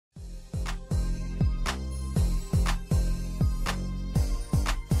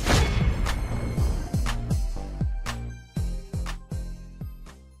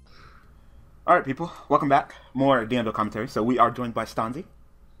Alright, people, welcome back. More Duel Commentary. So we are joined by Stonzy.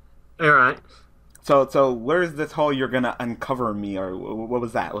 Alright. So where's this whole you're gonna uncover me, or what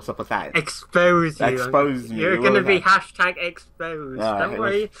was that? What's up with that? Expose you. Expose me. You're What gonna was be that? hashtag exposed. Don't Hey,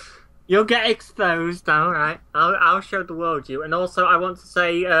 worry. You'll get exposed, alright. I'll show the world you. And also I want to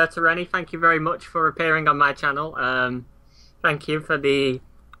say to Rennie, thank you very much for appearing on my channel. Thank you for the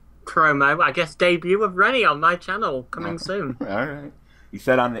promo, I guess debut of Rennie on my channel coming soon. Alright. You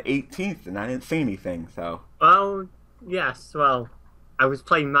said on the 18th and I didn't see anything, so. Well, yes, well, I was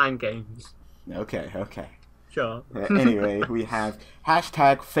playing mind games. Okay. Sure. Anyway, we have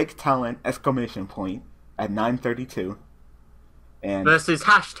hashtag fake talent exclamation point at 9:32. And Versus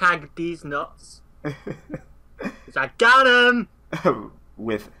hashtag these nuts. I got him!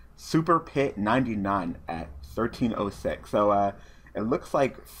 with Super Pit 99 at 13:06. So it looks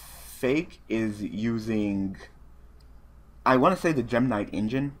like Fake is using, I want to say, the Gem Knight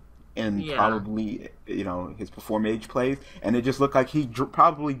engine, and probably, you know, his Perform Age plays, and it just looked like he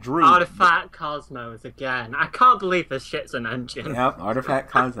probably drew Artifact Cosmos again. I can't believe this shit's an engine. Yep, Artifact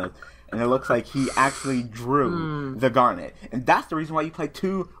Cosmos. And it looks like he actually drew the Garnet. And that's the reason why you play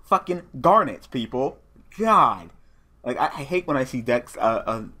two fucking Garnets, people. God. Like, I hate when I see decks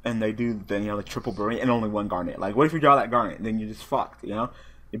and they do the, you know, the triple Brilliant and only one Garnet. Like, what if you draw that Garnet and then you're just fucked, you know?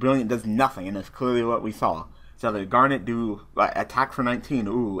 The Brilliant does nothing, and that's clearly what we saw. So the Garnet do, like, attack for 19,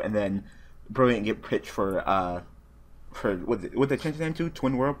 ooh, and then Brilliant get pitched for what they change the name to?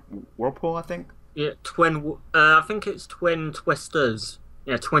 Twin Whirlpool, I think? Yeah, I think it's Twin Twisters.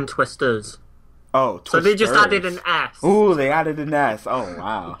 Yeah, Twin Twisters. Oh, Twisters. So they just added an S. Ooh, they added an S. Oh,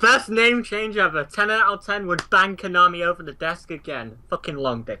 wow. Best name change ever. 10 out of 10 would bang Konami over the desk again. Fucking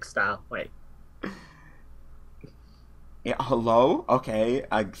long dick style. Wait. Yeah, hello? Okay,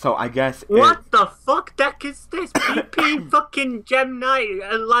 so I guess what the fuck deck is this? PP fucking Gem Knight,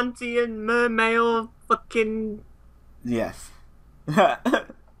 Atlantean, Mermail, fucking... Yes.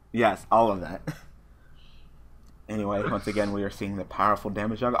 Yes, all of that. Anyway, once again, we are seeing the powerful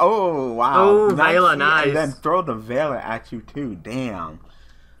damage. Oh, wow. Oh, Veiler, nice. And then throw the Veiler at you, too. Damn.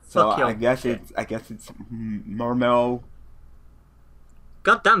 So I guess it's Mermail.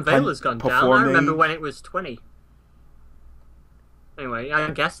 Goddamn, Veiler's gone down. I remember when it was 20. Anyway,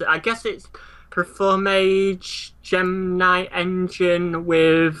 I guess it's Perform Age, Gem Knight engine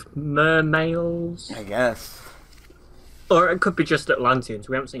with Mermails. I guess. Or it could be just Atlanteans.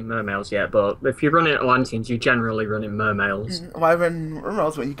 We haven't seen Mermails yet, but if you're running Atlanteans, you're generally running Mermails. Why run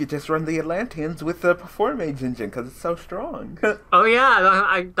Mermails when you could just run the Atlanteans with the Perform Age engine, because it's so strong? Oh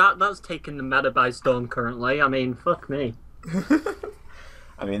yeah, that's taking the meta by storm currently. I mean, fuck me.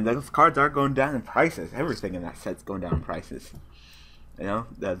 I mean, those cards are going down in prices. Everything in that set's going down in prices. You know,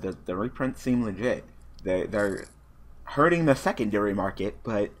 the reprints seem legit. They're hurting the secondary market,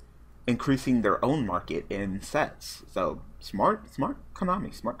 but increasing their own market in sets. So smart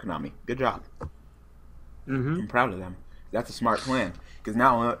Konami. Good job. I'm proud of them. That's a smart plan. Because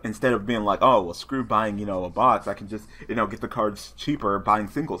now, instead of being like, oh, well, screw buying, you know, a box, I can just, you know, get the cards cheaper buying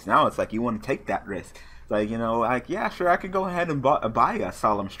singles. Now it's like you want to take that risk. Like, you know, like, yeah, sure, I could go ahead and buy a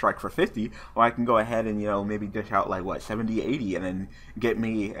Solemn Strike for 50, or I can go ahead and, you know, maybe dish out, like, what, 70, 80, and then get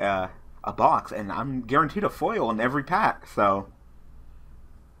me a box, and I'm guaranteed a foil in every pack, so.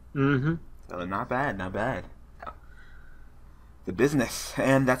 So not bad. The business,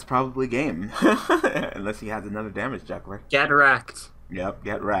 and that's probably game. Unless he has another damage juggler. Get wrecked. Yep,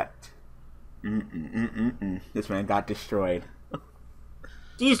 get wrecked. This man got destroyed.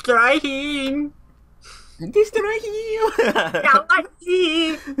 Destroy him! Destroy him!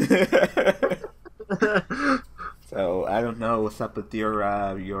 So I don't know what's up with your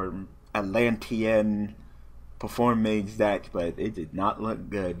Atlantean Perform Mage deck, but it did not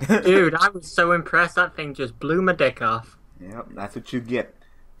look good. Dude, I was so impressed. That thing just blew my dick off. Yep, that's what you get,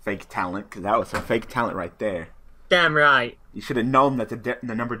 fake talent, because that was some fake talent right there. Damn right. You should have known that the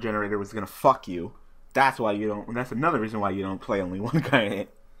number generator was gonna fuck you. That's why you don't. That's another reason why you don't play only one guy.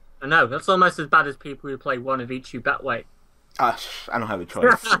 I know, that's almost as bad as people who play one of each you bet weight. I don't have a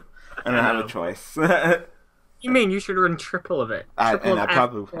choice. I don't have a choice. You mean you should run triple of it? I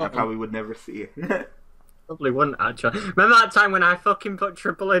probably would never see it. Probably wouldn't, actually. Remember that time when I fucking put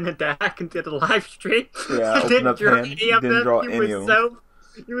triple in a deck and did a live stream? Yeah, I didn't draw any of them.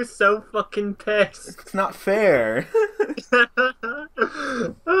 You were so fucking pissed. It's not fair.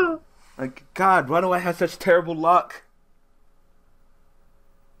 Like, God, why do I have such terrible luck?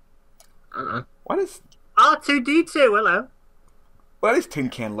 I don't know. Why does R2D2, hello. Why does Tin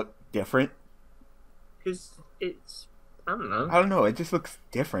Can look different? Because it's, I don't know. I don't know, it just looks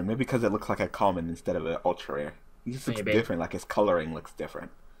different. Maybe because it looks like a common instead of an ultra rare. It just looks different, like his coloring looks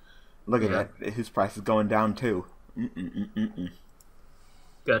different. Look at Yeah. that. His price is going down too.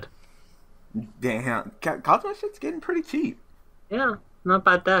 Good. Damn. Cosmo shit's getting pretty cheap. Yeah, not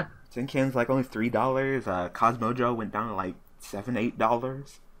bad there. Tin can's like only $3. Cosmojo went down to like $7,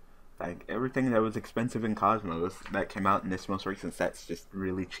 $8. Like everything that was expensive in Cosmos that came out in this most recent set's just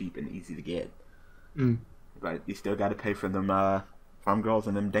really cheap and easy to get. Mm. But you still got to pay for them farm girls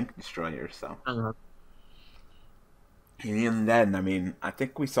and them Dink destroyers. So. Uh-huh. And even then, I mean, I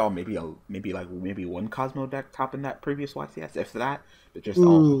think we saw maybe one Cosmo deck topping that previous YCS, if that. But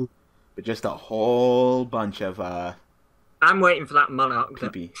just a whole bunch of I'm waiting for that Monarch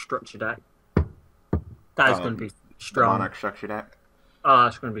PP. structure deck. That is going to be strong. Monarch structure deck. Oh,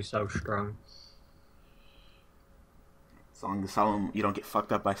 it's going to be so strong. As long as you don't get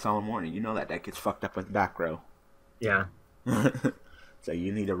fucked up by Solemn Warning, you know that deck gets fucked up with back row. Yeah. So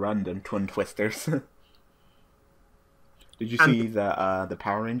you need to run them Twin Twisters. Did you see the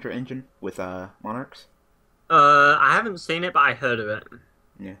Power Ranger engine with Monarchs? I haven't seen it, but I heard of it.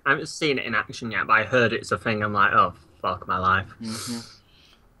 Yeah. I haven't seen it in action yet, but I heard it's a thing. I'm like, oh, fuck my life. Mm-hmm.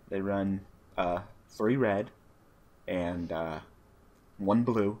 They run 3 red and 1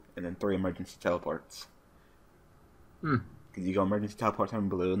 blue, and then 3 emergency teleports. Because you go emergency teleport on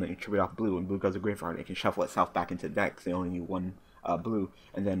blue, and then you tribute off blue, and blue goes to graveyard. It can shuffle itself back into the deck, so you only need 1 blue.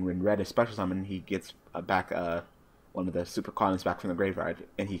 And then when red is special summon, he gets back one of the super columns back from the graveyard,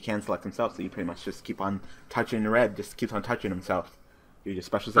 and he can select himself, so you pretty much just keep on touching red, just keeps on touching himself. You just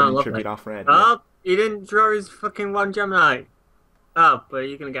special summon tribute off red. Oh, he didn't draw his fucking 1 Gemini. Oh, but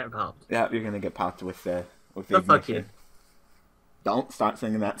you're gonna get popped. Yeah, you're gonna get popped with the fuck you. Don't start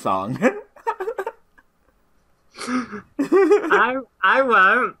singing that song. I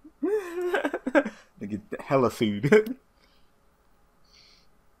won't. They get hella sued.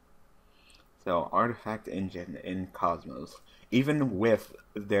 So, Artifact Engine in Cosmos, even with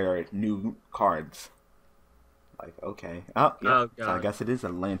their new cards. Like, okay. Oh, yeah. Oh, God. So I guess it is a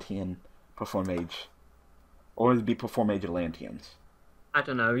Lantean Performage. Or it'd be Performage Lanteans. I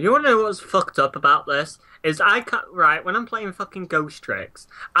don't know. You wanna know what's fucked up about this? Is right, when I'm playing fucking Ghost Tricks,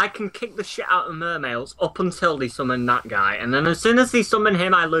 I can kick the shit out of mermaids up until they summon that guy, and then as soon as they summon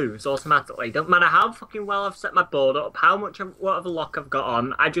him, I lose automatically. Don't matter how fucking well I've set my board up, what of a lock I've got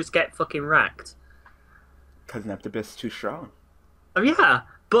on, I just get fucking wrecked. Because Neptibus is too strong. Oh yeah,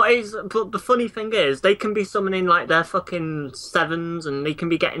 but the funny thing is, they can be summoning like their fucking 7s, and they can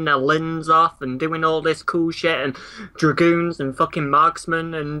be getting their lins off and doing all this cool shit, and dragoons and fucking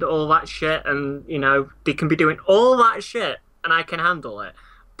marksmen and all that shit, and you know they can be doing all that shit, and I can handle it.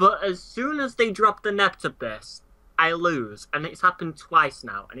 But as soon as they drop the Neptibus, I lose, and it's happened twice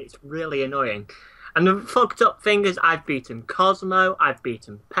now, and it's really annoying. And the fucked up thing is, I've beaten Cosmo, I've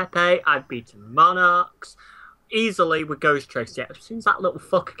beaten Pepe, I've beaten Monarchs. Easily with Ghost Tricks, yet as soon as that little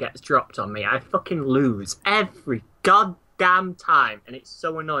fucker gets dropped on me, I fucking lose every goddamn time, and it's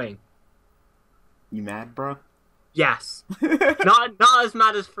so annoying. You mad, bro? Yes. not as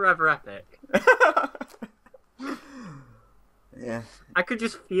mad as Forever Epic. Yeah. I could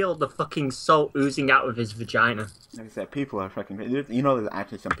just feel the fucking salt oozing out of his vagina. Like I said, people are fucking... You know, there's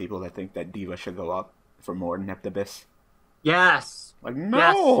actually some people that think that Diva should go up for more than Neptibus. Yes. Like,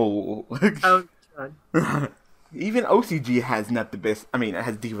 no! Yes. Oh, God. Even OCG has Neptibus. I mean, it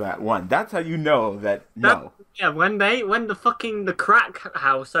has Diva at 1. That's how you know that no. Yeah, when the crack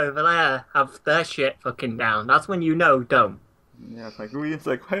house over there have their shit fucking down, that's when you know don't. Yeah, it's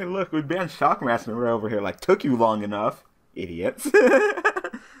like, hey, look, we banned Shockmaster right over here. Like, took you long enough, idiots.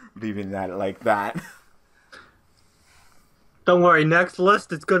 Leaving that like that. Don't worry, next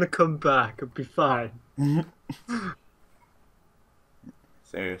list it's gonna come back. It'll be fine.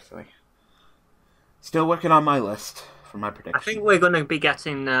 Seriously. Still working on my list for my prediction. I think we're going to be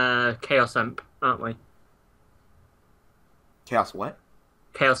getting Chaos Emp, aren't we? Chaos what?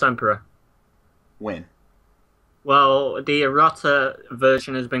 Chaos Emperor. When? Well, the errata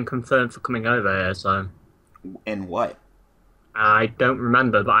version has been confirmed for coming over here, so... And what? I don't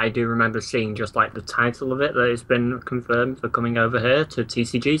remember, but I do remember seeing just like the title of it, that it's been confirmed for coming over here to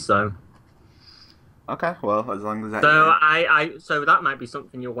TCG, so... Okay, well, as long as that... So, so that might be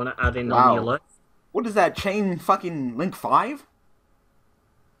something you'll want to add in on your list. What is that, Chain fucking Link 5?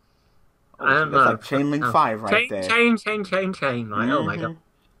 Oh, I don't know. That's like Chain Link 5 right there. Chain. Like, oh my god.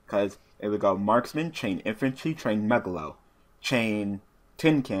 Because it would go Marksman, Chain Infantry, Chain Megalo, Chain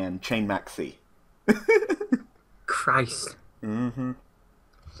Tin Can, Chain Maxi. Christ. Mm-hmm.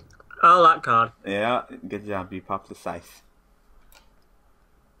 Oh, that card. Yeah, good job, Bebop the Scythe.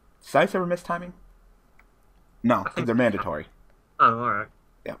 Scythe ever miss timing? No, they're mandatory. Oh, alright.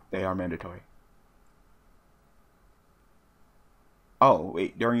 Yeah, they are mandatory. Oh,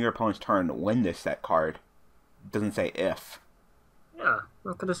 wait. During your opponent's turn, when this set card. It doesn't say if. Yeah,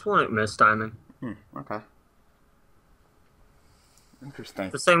 I could have sworn it missed timing. Okay. Interesting.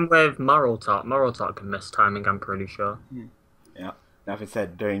 The same with Moral Talk. Moral Talk can miss timing, I'm pretty sure. Yeah. Now if it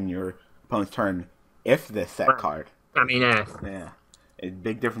said during your opponent's turn, if this set card. I mean, if. Yeah. A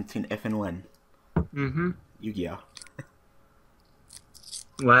big difference between if and when. Yu-Gi-Oh!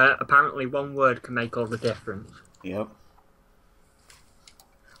 Where apparently one word can make all the difference. Yep.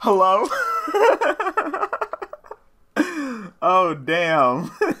 Hello? Oh, damn.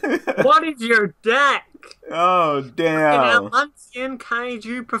 What is your deck? Oh, damn. Atlantean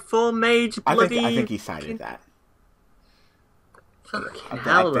Kaiju Perform Mage I bloody... think he cited that. Fucking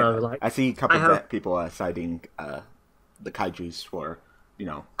hell, though. Like, I see a couple of people citing the Kaijus for,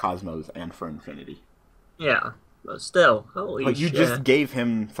 Cosmos and for Infinity. Yeah, but still, holy shit. But you just gave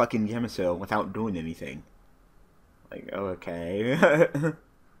him fucking Yamasil without doing anything. Like, okay. So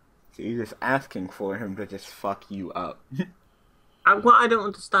you're just asking for him to just fuck you up. What I don't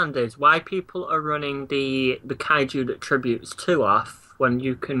understand is why people are running the Kaiju that tributes 2 off when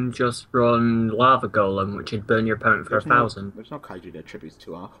you can just run Lava Golem, which would burn your opponent for 1,000. There's no Kaiju that tributes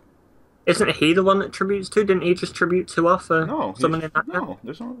 2 off. Isn't he the one that tributes 2? Didn't he just tribute 2 off for someone in that deck? No,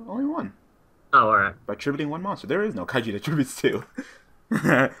 there's only one. Oh, alright. By tributing 1 monster. There is no Kaiju that tributes 2.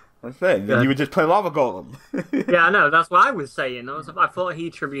 That's it. Then you would just play Lava Golem. Yeah, I know. That's what I was saying. I thought he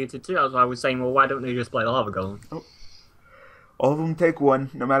tributed 2. That's why I was saying, well, why don't they just play Lava Golem? Oh. All of them take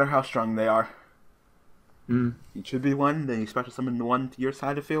 1, no matter how strong they are. You tribute 1, then you special summon the 1 to your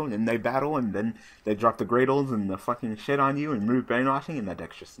side of the field, and they battle, and then they drop the Gradles and the fucking shit on you and move brainwashing, and that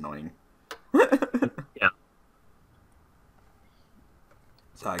deck's just annoying. Yeah.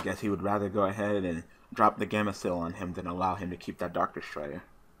 So I guess he would rather go ahead and drop the Gamma Seal on him than allow him to keep that Dark Destroyer.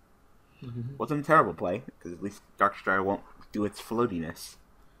 Wasn't a terrible play, because at least Dark Destroyer won't do its floatiness.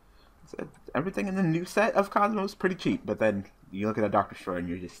 So everything in the new set of Cosmos is pretty cheap, but then you look at a Dark Destroyer and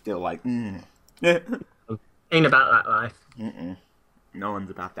you're just still like, Ain't about that life. No one's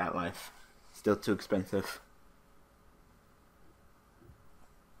about that life. Still too expensive.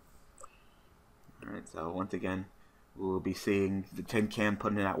 Alright, so once again, we'll be seeing the Tin Can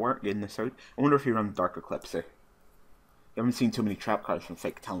putting it at work, getting the search. I wonder if he runs Dark Eclipser. You haven't seen too many trap cards from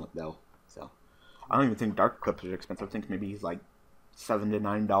Fake Talent, though. So I don't even think Dark Eclipser is expensive. I think maybe he's like $7 to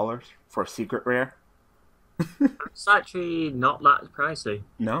 $9 for a secret rare. It's actually not that pricey.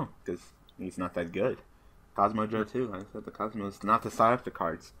 No, because he's not that good. Cosmo Joe too. I said the Cosmo's not the side of the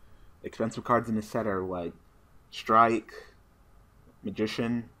cards. The expensive cards in the set are what? Strike,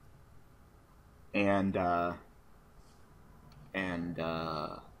 Magician, and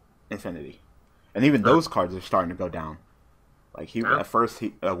Infinity. And even those cards are starting to go down. Like at first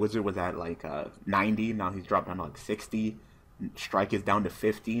Wizard was at like 90, now he's dropped down to like 60. Strike is down to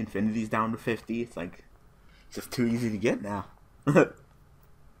 50, Infinity's down to 50. It's like just too easy to get now.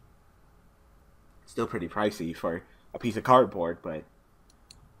 Still pretty pricey for a piece of cardboard, but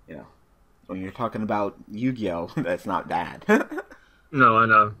when you're talking about Yu-Gi-Oh, that's not bad. No, I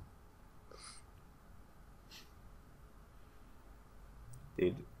know.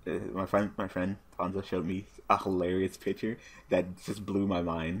 Dude, my friend Fonzo showed me a hilarious picture that just blew my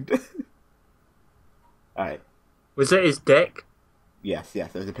mind. Alright. Was it his dick? Yes,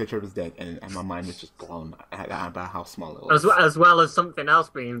 there's a picture of his dick, and my mind was just blown about how small it was. As well as something else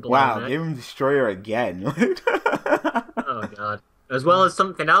being blown. Wow, give him Destroyer again. Oh, God. As well as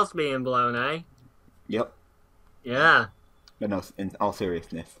something else being blown, eh? Yep. Yeah. But no, in all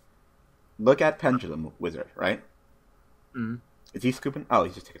seriousness. Look at Pendulum Wizard, right? Is he scooping? Oh,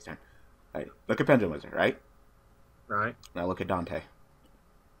 he's just taking his turn. Alright, look at Pendulum Wizard, right? Right. Now look at Dante.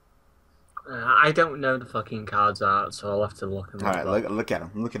 I don't know the fucking cards art, so I'll have to look at them. Alright, look at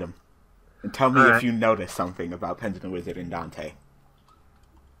him. Look at him. And tell me if you notice something about Pendulum Wizard and Dante.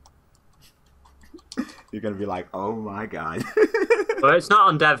 You're gonna be like, oh my god. Well, it's not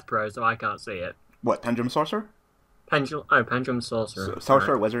on Dev Pro, so I can't see it. What, Pendulum Sorcerer? Pendulum Sorcerer.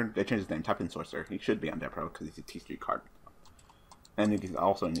 Sorcerer, Wizard, they changed his name. Type in Sorcerer. He should be on Dev Pro because he's a T3 card. And he's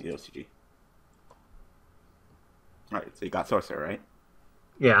also in the EOCG. Alright, so you got Sorcerer, right?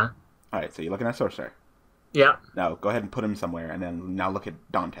 Yeah. Alright, so you're looking at Sorcerer. Yeah. Now, go ahead and put him somewhere, and then now look at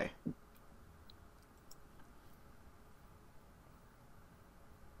Dante.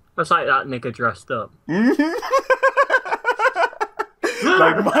 It's like that nigga dressed up.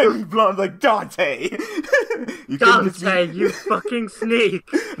 Like, mind blown, like, Dante! Dante, you fucking sneak!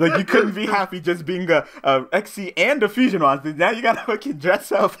 Like, you couldn't be happy just being a XC and a Fusion monster. Now you gotta fucking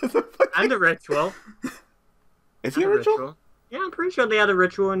dress up as a fucking... And a ritual. Is he a ritual? Yeah, I'm pretty sure they had a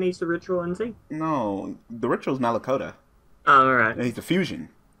ritual and he's the ritual, isn't he? No, the ritual's Malakota. All right. He's a fusion.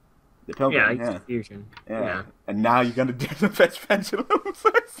 The Pilgrim, Yeah, he's a fusion. Yeah. Yeah. And now you're gonna do the fetch Pendulum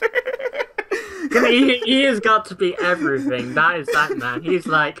Sorcerer. He has got to be everything. That is that man. He's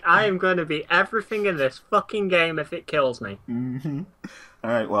like, I am going to be everything in this fucking game if it kills me. Mm-hmm.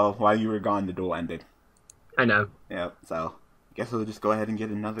 Alright, well, while you were gone, the duel ended. I know. Yep, so I guess we'll just go ahead and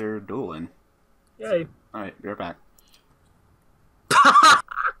get another duel in. Yay. Alright, be right back.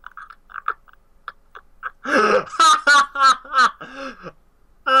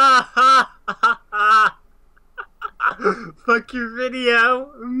 Fuck your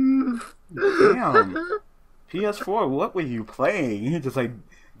video. Damn. PS4, what were you playing? You just like,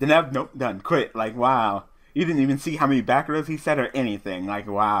 didn't have, nope, done, quit. Like, wow. You didn't even see how many back rows he said or anything. Like,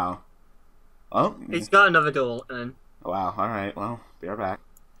 wow. Oh. He's got another duel in. Wow, alright, well, be right back.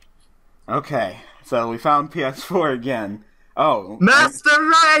 Okay, so we found PS4 again. Oh. Master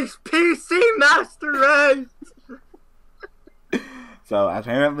Race! PC Master Race! So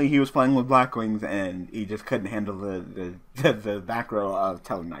apparently he was playing with Blackwings and he just couldn't handle the back row of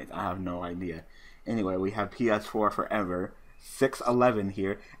Teleknights. I have no idea. Anyway, we have PS4 Forever 611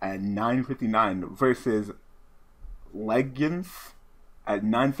 here at 959 versus Leggins at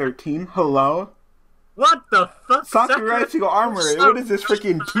 913. Hello? What the fuck? Sakuretsu Armor. What is this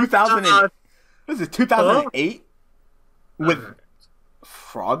freaking 2000? What is this 2008 with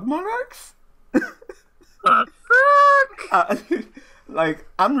Frog Monarchs? Like,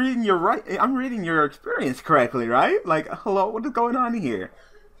 I'm reading your experience correctly, right? Like, hello, what is going on here?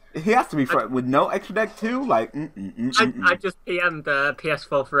 He has to be with no extra deck too. Like, I just PM'd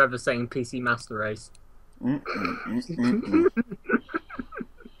PS4 Forever saying PC Master Race.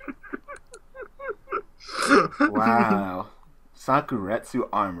 Wow, Sakuretsu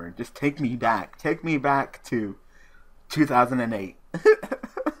Armor. Just take me back. Take me back to 2008.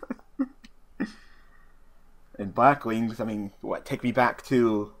 And Blackwings, I mean, what? Take me back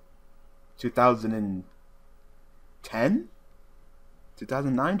to 2010,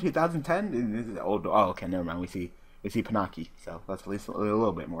 2009, 2010. Old. Oh, okay, never mind. We see Panaki, so that's at least a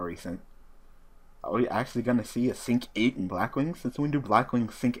little bit more recent. Are we actually gonna see a Sync 8 in Blackwings? Since when do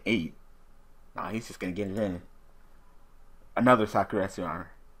Blackwings Sync 8? Nah, he's just gonna get it in. Another Sakuretsu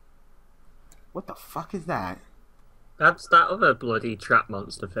Armor. What the fuck is that? That's that other bloody trap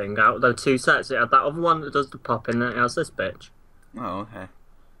monster thing. Out of the two sets, it had that other one that does the pop in, and it has this bitch. Oh, okay.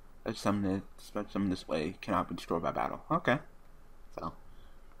 Summon this way cannot be destroyed by battle. Okay. So,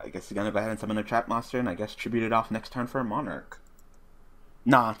 I guess he's gonna go ahead and summon a trap monster, and I guess tribute it off next turn for a Monarch.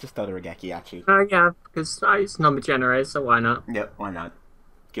 Nah, just the other Regeki, actually. Yeah, because it's number generated, so why not? Yep, why not?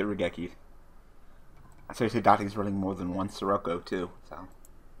 Get Regeki. Seriously, Dante's running more than one Sirocco, too, so.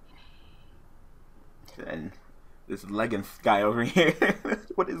 And this Leggins guy over here.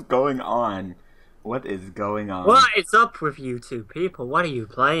 What is going on? What is going on? What is up with you two people? What are you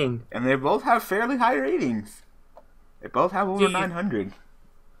playing? And they both have fairly high ratings. They both have over 900.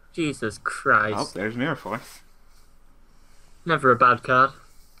 Jesus Christ. Oh, there's Mirror Force. Never a bad card.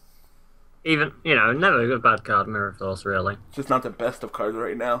 Even, never a bad card, Mirror Force, really. It's just not the best of cards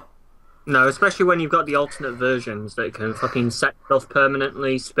right now. No, especially when you've got the alternate versions that can fucking set stuff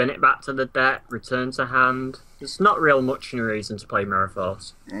permanently, spin it back to the deck, return to hand. There's not real much reason to play Mirror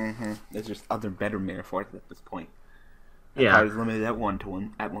Force. There's just other better Mirror Force at this point. Yeah. I was limited at one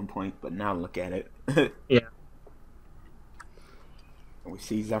point, but now look at it. Yeah. We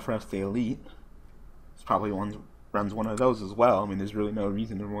see Zephyros the Elite. It's probably runs one of those as well. I mean, there's really no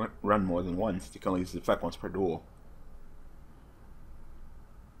reason to run more than one, since you can only use the effect once per duel.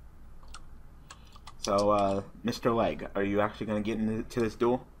 So, Mr. Leg, are you actually going to get into this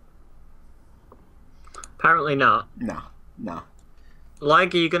duel? Apparently not. No.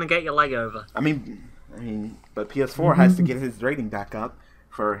 Leg, are you going to get your leg over? I mean, but PS4 has to get his rating back up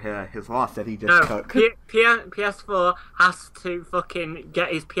for his loss that he just took. PS4 has to fucking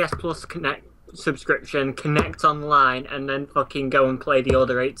get his PS Plus subscription, connect online, and then fucking go and play the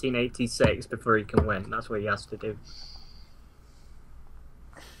Order 1886 before he can win. That's what he has to do.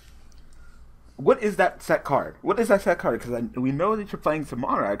 What is that set card? Because we know that you're playing some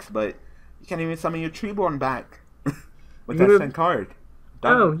Monarchs, but you can't even summon your Treeborn back with that set card.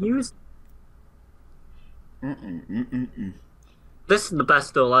 Oh, use. This is the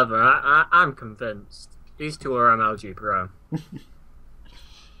best duel ever. I'm convinced. These two are MLG Pro.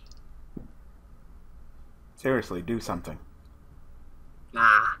 Seriously, do something.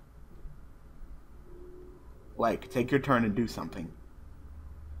 Nah. Like, take your turn and do something.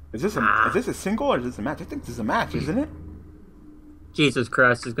 Is this a single or is this a match? I think this is a match, isn't it? Jesus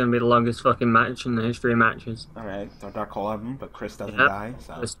Christ, it's going to be the longest fucking match in the history of matches. Alright, Dark Hole 11, but Chris doesn't die,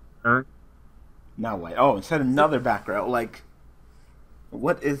 so. Now what? Oh, instead another back row. Like,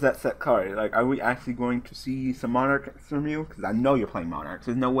 what is that set card? Like, are we actually going to see some Monarchs from you? Because I know you're playing Monarchs.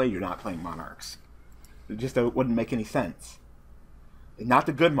 There's no way you're not playing Monarchs. It just wouldn't make any sense. And not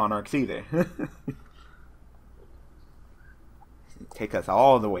the good Monarchs either. Take us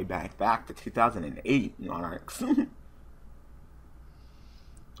all the way back to 2008 Monarchs. And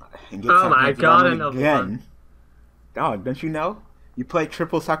get oh my god, another again. one. Dog, don't you know? You play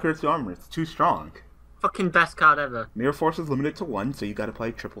triple Sakura Armor. It's too strong. Fucking best card ever. Mirror Force is limited to 1, so you gotta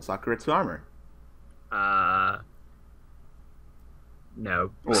play triple Sakura Armor.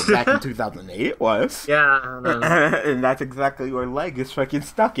 No. Well, back in 2008 it was. Yeah, I know. And that's exactly where Leg is fucking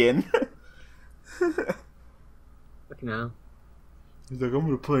stuck in. Fucking hell. He's like, I'm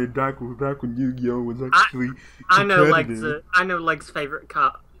gonna play back when Yu-Gi-Oh was actually I know Leg's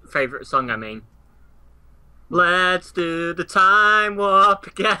favorite song. I mean, let's do the time warp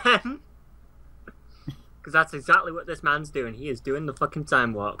again. Because that's exactly what this man's doing. He is doing the fucking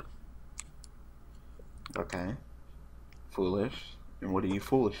time warp. Okay. Foolish. And what are you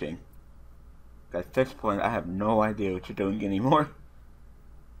foolishing? At this point, I have no idea what you're doing anymore.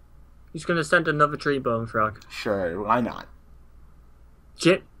 He's gonna send another tree bone frog. Sure, why not?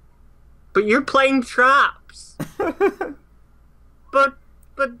 But you're playing traps. but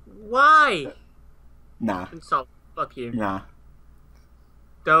why? Nah. Insult. Fuck you. Nah.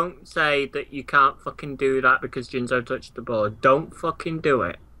 Don't say that you can't fucking do that because Jinzo touched the board. Don't fucking do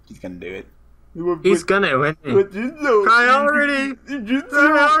it. He's gonna do it. He's gonna, isn't he? But Jinzo, Priority!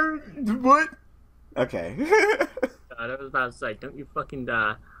 Jinzo, what? Okay. God, I was about to say, don't you fucking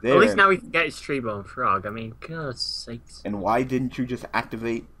die. There. At least now we can get his Treeborn Frog. I mean, God's sakes. And why didn't you just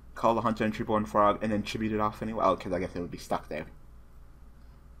activate Call the Hunter and Treeborn Frog and then tribute it off anyway? Oh, because I guess it would be stuck there.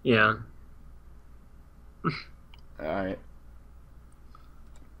 Yeah. Alright.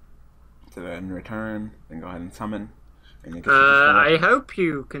 So in return, then go ahead and summon. And you I hope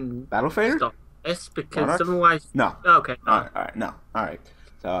you can Battle Fader? stop this because Monarchs? otherwise... No. Okay. Alright, no. Alright.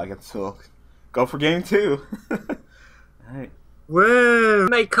 So I guess we'll go for game 2. Alright. Woo!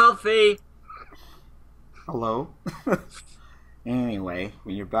 Make coffee! Hello. Anyway,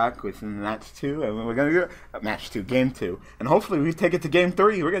 when you're back with match 2, and we're gonna go match 2, game 2, and hopefully we take it to game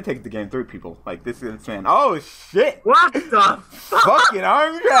 3. We're gonna take it to game 3, people. Like this man. Oh shit! What the fuck? Fucking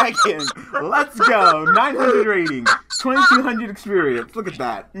Arm Dragon! Let's go! 900 rating, 2200 experience. Look at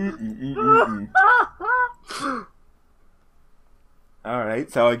that. All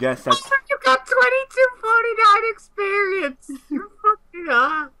right, so I guess that's. You got 2249 experience. You're fucking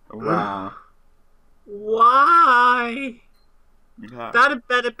up. Wow. Why? Yeah. That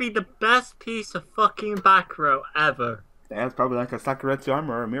better be the best piece of fucking back row ever. That's probably like a Sakuretsu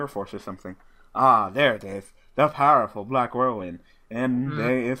Armor or a Mirror Force or something. Ah, there it is. The powerful Black Whirlwind. And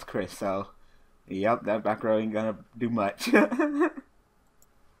there is Chris, so... Yep, that back row ain't gonna do much. So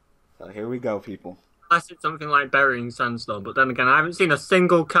here we go, people. Unless it's something like Burying Sandstorm, but then again, I haven't seen a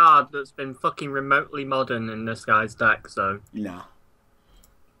single card that's been fucking remotely modern in this guy's deck, so... Nah.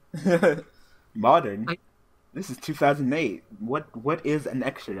 Modern? This is 2008. What is an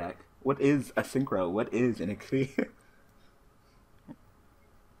extra deck? What is a synchro? What is an extreme?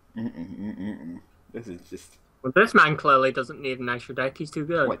 This is just... Well, this man clearly doesn't need an extra deck. He's too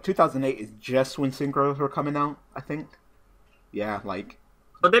good. What, 2008 is just when synchros were coming out, I think? Yeah, like...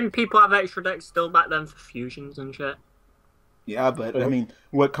 But didn't people have extra decks still back then for fusions and shit? Yeah, but, I mean,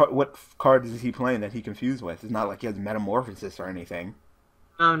 what card is he playing that he confused with? It's not like he has Metamorphosis or anything.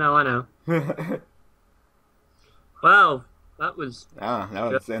 Oh, no, I know. Well, that was... Ah,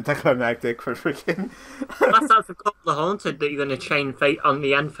 that was anticlimactic for freaking... That's the Call of the Haunted that you're going to chain fate on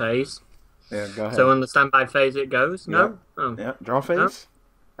the end phase. Yeah, go ahead. So on the standby phase it goes? No? Yep. Oh. Yeah, draw phase?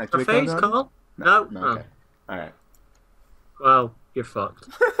 No? Draw phase, call? No? No, okay. Oh. Alright. Well, you're fucked.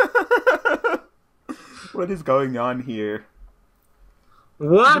 What is going on here?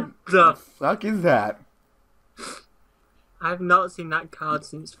 What the fuck is that? I've not seen that card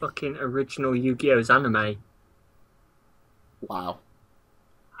since fucking original Yu-Gi-Oh's anime. Wow.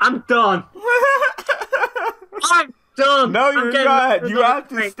 I'm done! I'm done! No, you're not! You have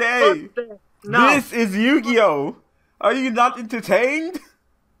to stay! No. This is Yu-Gi-Oh! Are you not entertained?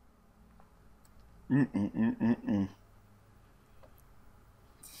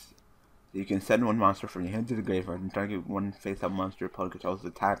 You can send one monster from your hand to the graveyard and target one face-up monster opponent controls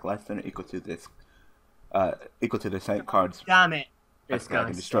attack less than or equal to this same card's. Damn it! This guy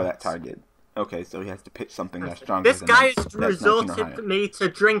can destroy that target. Okay, so he has to pitch something that's stronger. This guy has resorted me to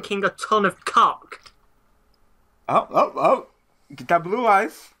drinking a ton of cock. Oh! Get that blue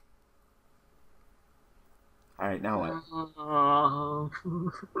eyes. Alright, now what? Oh.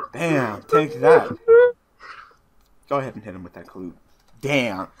 Damn, take that. Go ahead and hit him with that clue.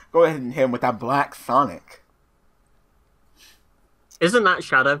 Damn. Go ahead and hit him with that Black Sonic. Isn't that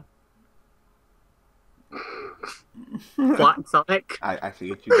Shadow? Black Sonic? I see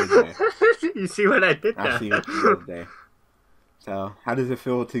what you did there. You see what I did there? I see what you did there. So, how does it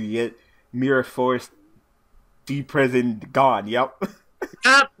feel to get Mirror Force deprisoned, gone? Yep.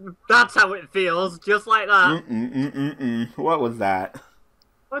 That's how it feels, just like that. What was that?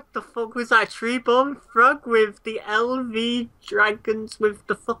 What the fuck was that? Treeborn Frog with the LV dragons, with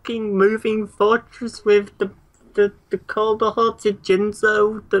the fucking moving fortress, with the Calder-hearted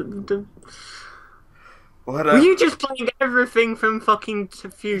Jinzo, Were you just playing everything from fucking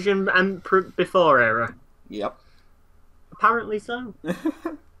Fusion and before era? Yep. Apparently so.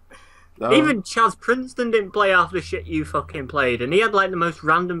 So, Even Chaz Princeton didn't play half the shit you fucking played, and he had like the most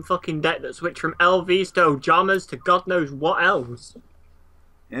random fucking deck that switched from LVs to Ojamas to God knows what else.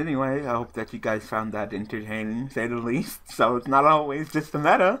 anyway, I hope that you guys found that entertaining, to say the least. So it's not always just the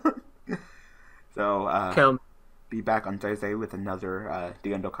meta. So, be back on Thursday with another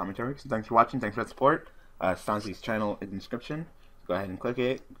Duel Commentary. So thanks for watching, thanks for the support. Stonzy's channel in the description. Go ahead and click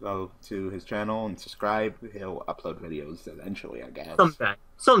it, go to his channel and subscribe. He'll upload videos eventually, I guess.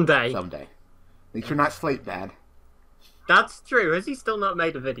 Someday. At least you're not Slate bad. That's true. Has he still not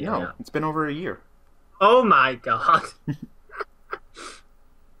made a video yet? It's been over a year. Oh my god.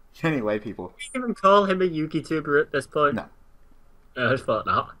 Anyway, people. Can you even call him a YouTuber at this point? No. I thought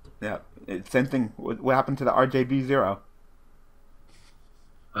not. Yeah, same thing. What happened to the RJB0?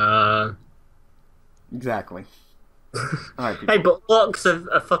 Exactly. Alright, people. Hey, but luck's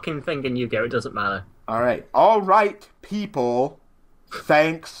a fucking thing in Yu-Gi-Oh! It doesn't matter. Alright, people.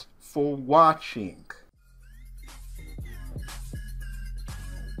 Thanks for watching.